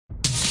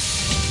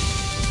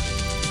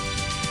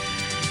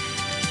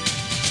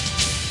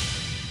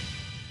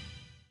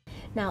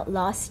Now,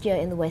 last year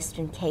in the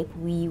Western Cape,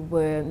 we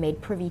were made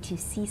privy to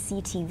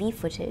CCTV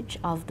footage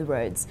of the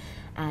roads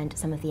and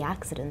some of the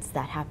accidents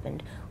that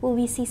happened. Will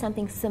we see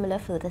something similar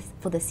for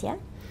this year?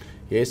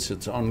 Yes,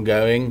 it's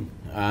ongoing.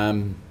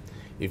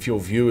 If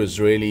your viewers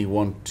really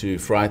want to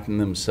frighten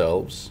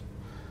themselves,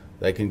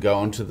 they can go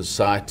onto the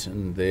site,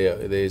 and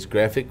there's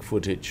graphic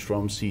footage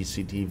from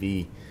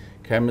CCTV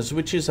cameras,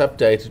 which is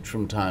updated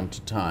from time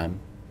to time,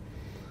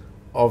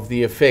 of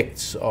the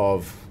effects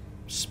of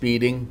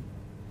speeding.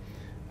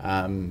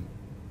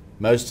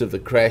 Most of the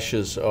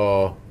crashes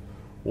are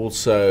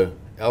also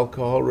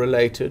alcohol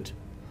related,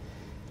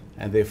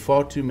 and there are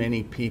far too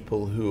many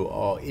people who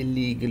are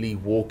illegally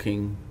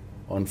walking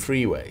on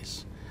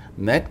freeways.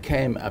 And that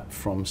came up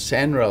from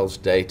SANRAL's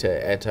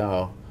data at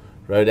our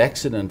Road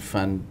Accident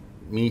Fund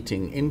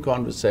meeting in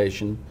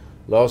conversation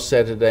last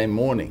Saturday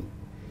morning.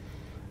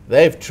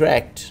 They've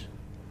tracked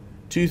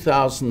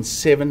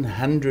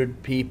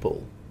 2,700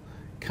 people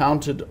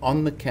counted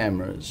on the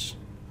cameras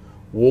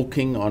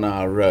walking on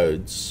our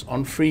roads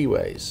on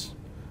freeways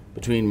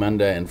between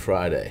Monday and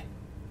Friday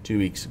 2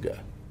 weeks ago.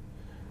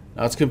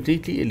 Now, it's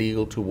completely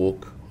illegal to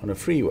walk on a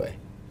freeway,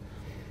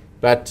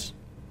 but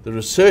the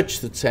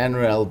research that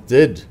SANRAL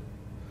did,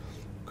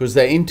 because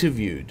they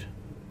interviewed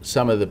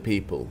some of the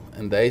people,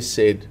 and they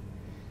said,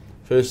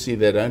 firstly,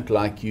 they don't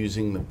like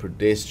using the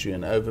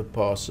pedestrian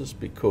overpasses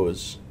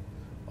because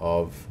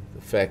of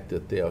the fact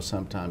that there are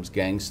sometimes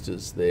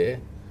gangsters there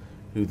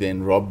who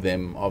then rob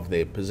them of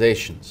their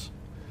possessions.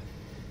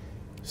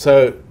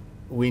 So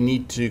we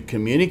need to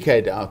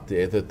communicate out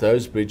there that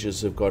those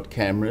bridges have got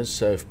cameras,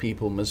 so if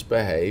people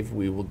misbehave,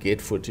 we will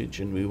get footage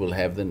and we will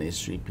have the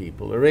necessary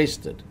people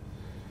arrested.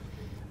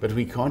 But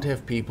we can't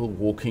have people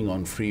walking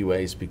on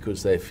freeways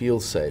because they feel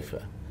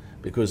safer,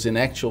 because in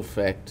actual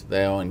fact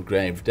they are in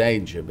grave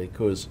danger,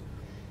 because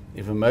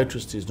if a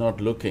motorist is not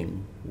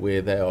looking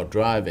where they are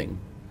driving,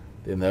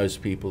 then those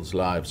people's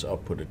lives are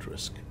put at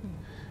risk.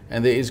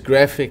 And there is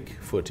graphic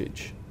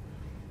footage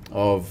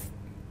of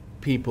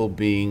people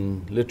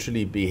being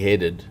literally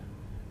beheaded,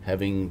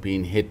 having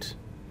been hit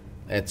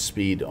at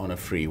speed on a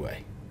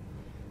freeway.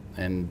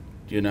 And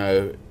you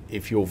know,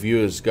 if your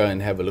viewers go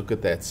and have a look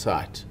at that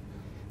site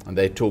and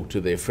they talk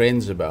to their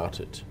friends about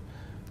it,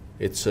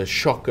 it's a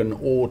shock and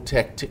awe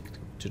tactic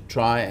to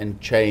try and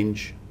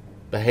change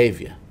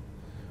behavior.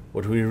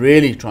 What we're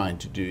really trying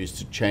to do is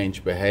to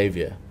change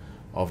behavior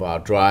of our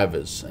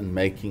drivers and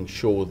making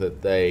sure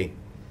that they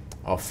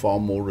are far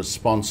more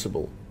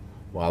responsible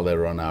while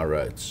they're on our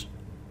roads.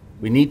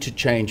 We need to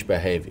change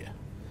behavior.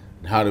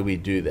 And how do we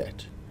do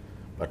that?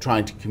 By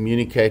trying to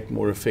communicate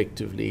more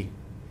effectively,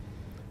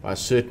 by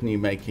certainly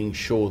making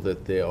sure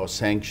that there are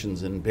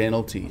sanctions and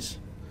penalties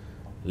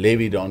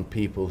levied on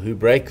people who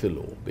break the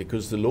law,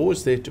 because the law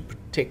is there to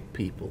protect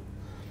people.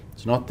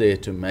 It's not there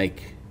to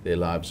make their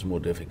lives more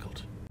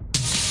difficult.